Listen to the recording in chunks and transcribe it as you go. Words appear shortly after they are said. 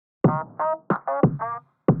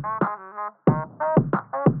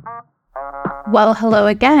Well, hello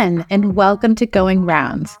again, and welcome to Going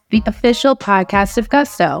Rounds, the official podcast of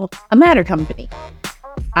Gusto, a Matter company.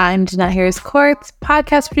 I'm Jeanette Harris-Kortz,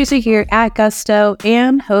 podcast producer here at Gusto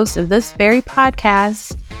and host of this very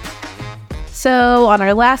podcast. So, on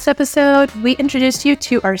our last episode, we introduced you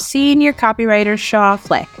to our senior copywriter, Shaw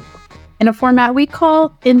Flick, in a format we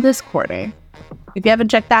call In This Quarter. If you haven't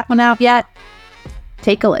checked that one out yet,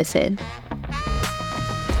 take a listen.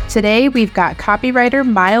 Today, we've got copywriter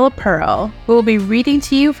Mila Pearl, who will be reading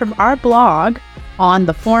to you from our blog on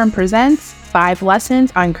The Forum Presents 5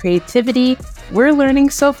 Lessons on Creativity We're Learning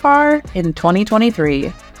So Far in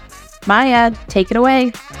 2023. Maya, take it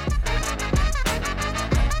away.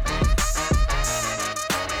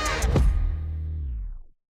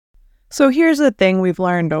 So here's the thing we've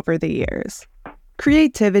learned over the years.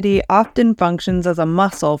 Creativity often functions as a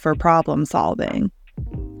muscle for problem solving.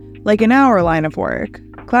 Like in our line of work,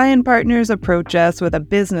 client partners approach us with a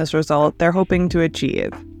business result they're hoping to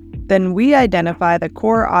achieve. Then we identify the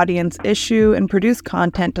core audience issue and produce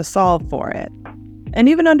content to solve for it. And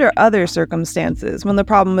even under other circumstances, when the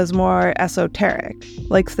problem is more esoteric,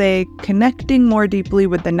 like say, connecting more deeply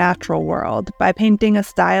with the natural world by painting a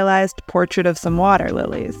stylized portrait of some water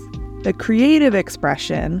lilies, the creative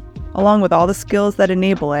expression, along with all the skills that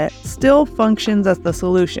enable it, still functions as the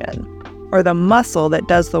solution, or the muscle that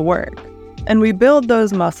does the work. And we build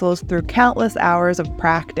those muscles through countless hours of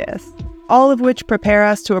practice, all of which prepare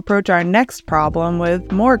us to approach our next problem with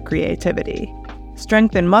more creativity.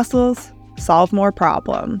 Strengthen muscles, solve more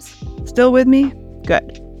problems. Still with me?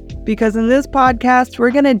 Good. Because in this podcast, we're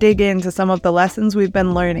going to dig into some of the lessons we've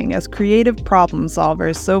been learning as creative problem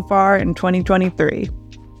solvers so far in 2023.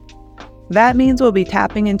 That means we'll be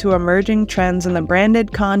tapping into emerging trends in the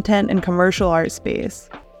branded content and commercial art space.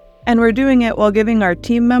 And we're doing it while giving our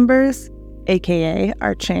team members, aka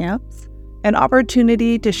our champs, an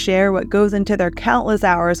opportunity to share what goes into their countless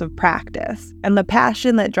hours of practice and the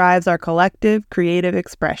passion that drives our collective creative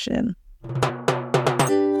expression.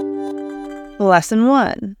 Lesson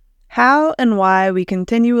 1. How and why we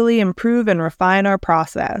continually improve and refine our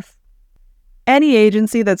process. Any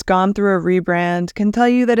agency that's gone through a rebrand can tell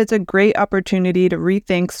you that it's a great opportunity to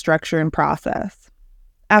rethink structure and process.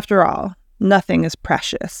 After all, nothing is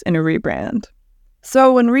precious in a rebrand.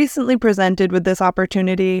 So when recently presented with this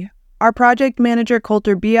opportunity, our project manager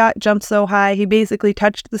Colter Biot jumped so high he basically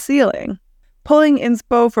touched the ceiling. Pulling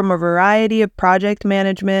inspo from a variety of project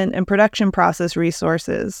management and production process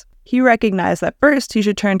resources, he recognized that first he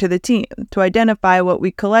should turn to the team to identify what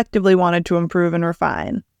we collectively wanted to improve and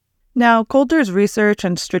refine. Now, Colter's research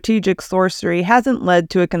and strategic sorcery hasn't led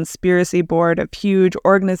to a conspiracy board of huge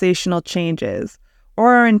organizational changes,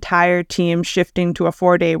 or our entire team shifting to a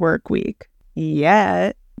 4-day work week.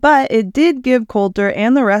 Yet. But it did give Colter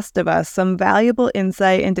and the rest of us some valuable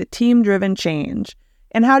insight into team-driven change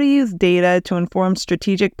and how to use data to inform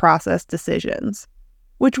strategic process decisions,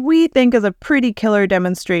 which we think is a pretty killer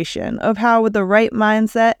demonstration of how, with the right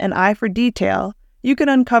mindset and eye for detail, you can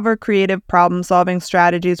uncover creative problem-solving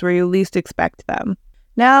strategies where you least expect them.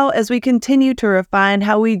 Now, as we continue to refine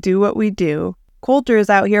how we do what we do, Colter is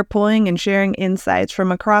out here pulling and sharing insights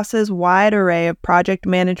from across his wide array of project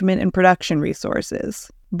management and production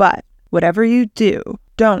resources. But whatever you do,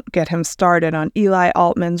 don't get him started on Eli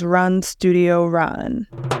Altman's Run Studio Run.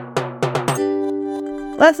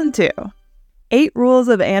 Lesson 2. 8 Rules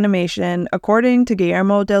of Animation according to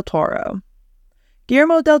Guillermo del Toro.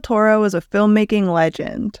 Guillermo del Toro is a filmmaking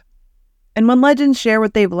legend. And when legends share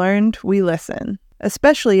what they've learned, we listen,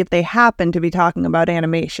 especially if they happen to be talking about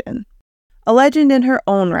animation. A legend in her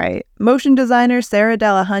own right, motion designer Sarah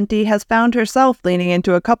Delahunty has found herself leaning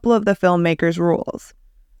into a couple of the filmmaker's rules,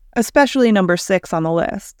 especially number 6 on the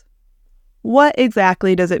list. What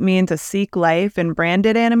exactly does it mean to seek life in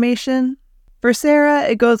branded animation? For Sarah,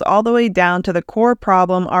 it goes all the way down to the core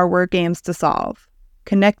problem our work aims to solve: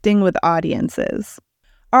 connecting with audiences.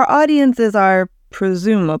 Our audiences are,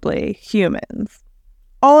 presumably, humans,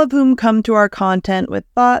 all of whom come to our content with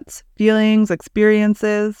thoughts, feelings,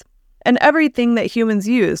 experiences, and everything that humans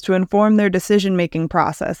use to inform their decision-making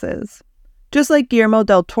processes. Just like Guillermo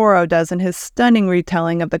del Toro does in his stunning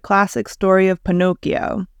retelling of the classic story of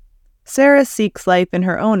Pinocchio, Sarah seeks life in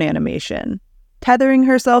her own animation, tethering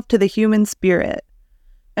herself to the human spirit,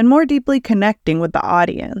 and more deeply connecting with the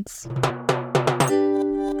audience.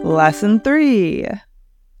 Lesson 3.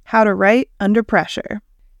 How to write under pressure.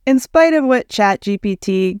 In spite of what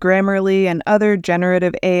ChatGPT, Grammarly, and other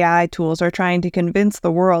generative AI tools are trying to convince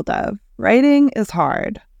the world of, writing is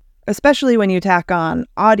hard, especially when you tack on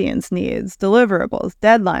audience needs, deliverables,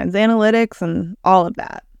 deadlines, analytics, and all of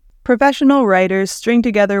that. Professional writers string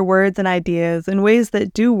together words and ideas in ways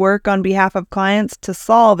that do work on behalf of clients to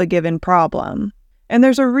solve a given problem. And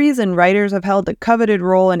there's a reason writers have held a coveted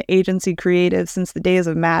role in agency creative since the days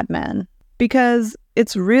of Mad Men. Because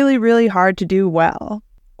it's really, really hard to do well.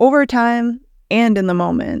 Over time and in the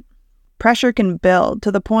moment. Pressure can build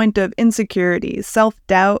to the point of insecurity,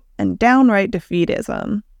 self-doubt, and downright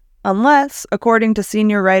defeatism. Unless, according to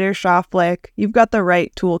senior writer Shaw Flick, you've got the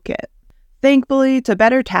right toolkit. Thankfully, to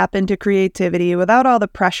better tap into creativity without all the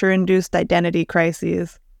pressure-induced identity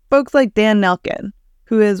crises, folks like Dan Nelkin,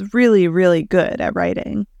 who is really, really good at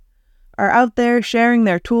writing, are out there sharing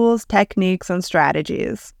their tools, techniques, and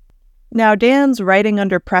strategies. Now, Dan's Writing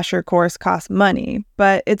Under Pressure course costs money,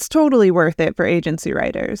 but it's totally worth it for agency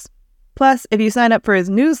writers. Plus, if you sign up for his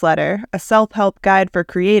newsletter, a self-help guide for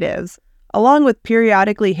creatives, along with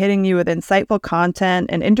periodically hitting you with insightful content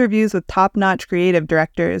and interviews with top-notch creative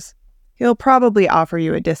directors, he'll probably offer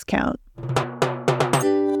you a discount.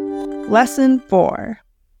 Lesson 4.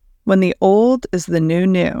 When the old is the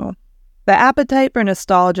new. The appetite for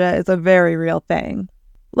nostalgia is a very real thing.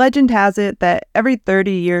 Legend has it that every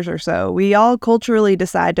 30 years or so, we all culturally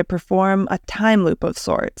decide to perform a time loop of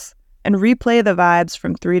sorts and replay the vibes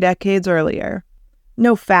from 3 decades earlier.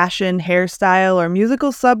 No fashion, hairstyle, or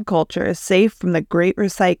musical subculture is safe from the great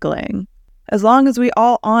recycling, as long as we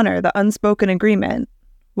all honor the unspoken agreement.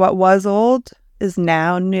 What was old is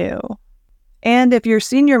now new. And if you're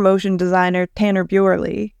senior motion designer Tanner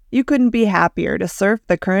Bjorley, you couldn't be happier to surf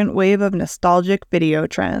the current wave of nostalgic video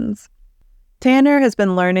trends. Tanner has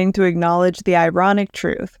been learning to acknowledge the ironic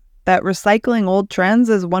truth that recycling old trends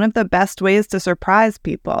is one of the best ways to surprise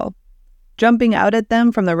people, jumping out at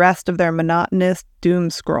them from the rest of their monotonous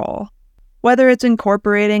doom scroll. Whether it's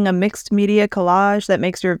incorporating a mixed media collage that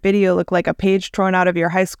makes your video look like a page torn out of your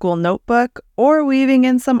high school notebook, or weaving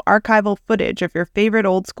in some archival footage of your favorite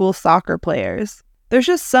old school soccer players. There's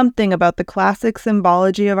just something about the classic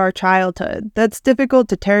symbology of our childhood that's difficult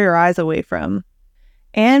to tear your eyes away from.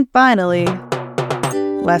 And finally,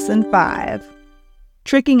 Lesson 5.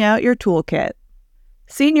 Tricking out your toolkit.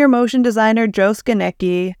 Senior motion designer Joe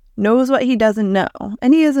Skanecki knows what he doesn't know,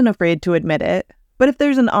 and he isn't afraid to admit it. But if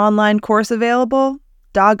there's an online course available,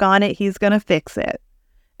 doggone it, he's gonna fix it.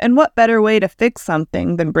 And what better way to fix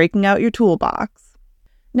something than breaking out your toolbox?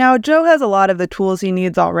 Now, Joe has a lot of the tools he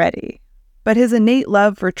needs already, but his innate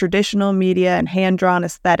love for traditional media and hand-drawn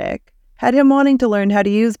aesthetic had him wanting to learn how to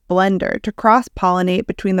use Blender to cross-pollinate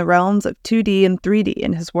between the realms of 2D and 3D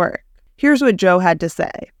in his work. Here's what Joe had to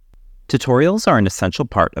say. Tutorials are an essential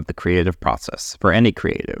part of the creative process for any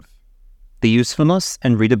creative. The usefulness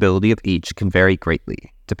and readability of each can vary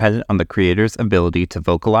greatly, dependent on the creator's ability to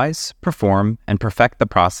vocalize, perform, and perfect the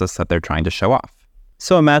process that they're trying to show off.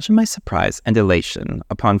 So imagine my surprise and elation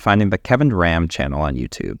upon finding the Kevin Ram channel on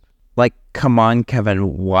YouTube. Like, come on,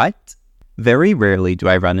 Kevin, what? Very rarely do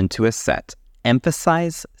I run into a set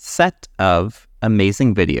of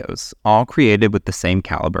amazing videos, all created with the same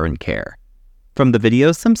caliber and care. From the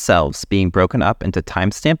videos themselves being broken up into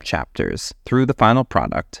timestamped chapters through the final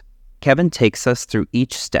product, Kevin takes us through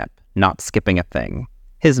each step, not skipping a thing.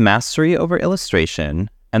 His mastery over illustration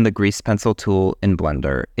and the grease pencil tool in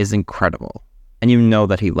Blender is incredible, and you know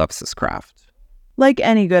that he loves his craft. Like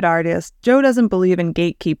any good artist, Joe doesn't believe in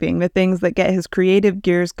gatekeeping the things that get his creative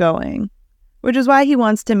gears going, which is why he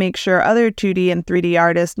wants to make sure other 2D and 3D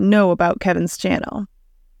artists know about Kevin's channel.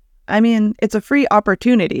 I mean, it's a free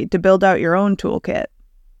opportunity to build out your own toolkit.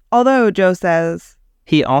 Although, Joe says,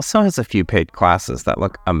 he also has a few paid classes that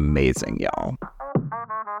look amazing, y'all.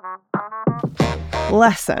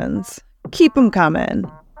 Lessons. Keep them coming.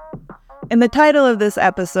 In the title of this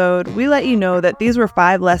episode, we let you know that these were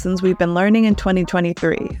 5 lessons we've been learning in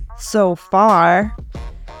 2023. So far.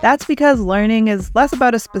 That's because learning is less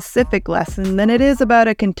about a specific lesson than it is about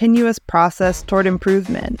a continuous process toward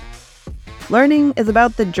improvement. Learning is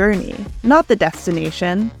about the journey, not the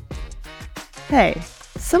destination. Hey,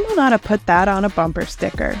 someone ought to put that on a bumper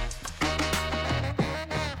sticker.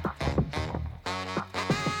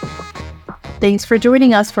 Thanks for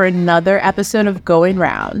joining us for another episode of Going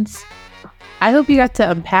Rounds. I hope you got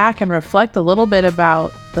to unpack and reflect a little bit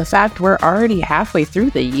about the fact we're already halfway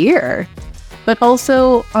through the year, but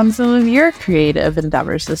also on some of your creative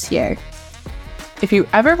endeavors this year. If you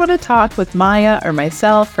ever want to talk with Maya or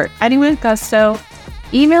myself or anyone at Gusto,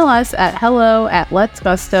 email us at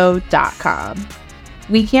hello@letsgusto.com.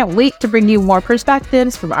 We can't wait to bring you more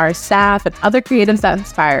perspectives from our staff and other creatives that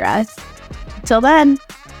inspire us. Until then,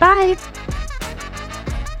 bye!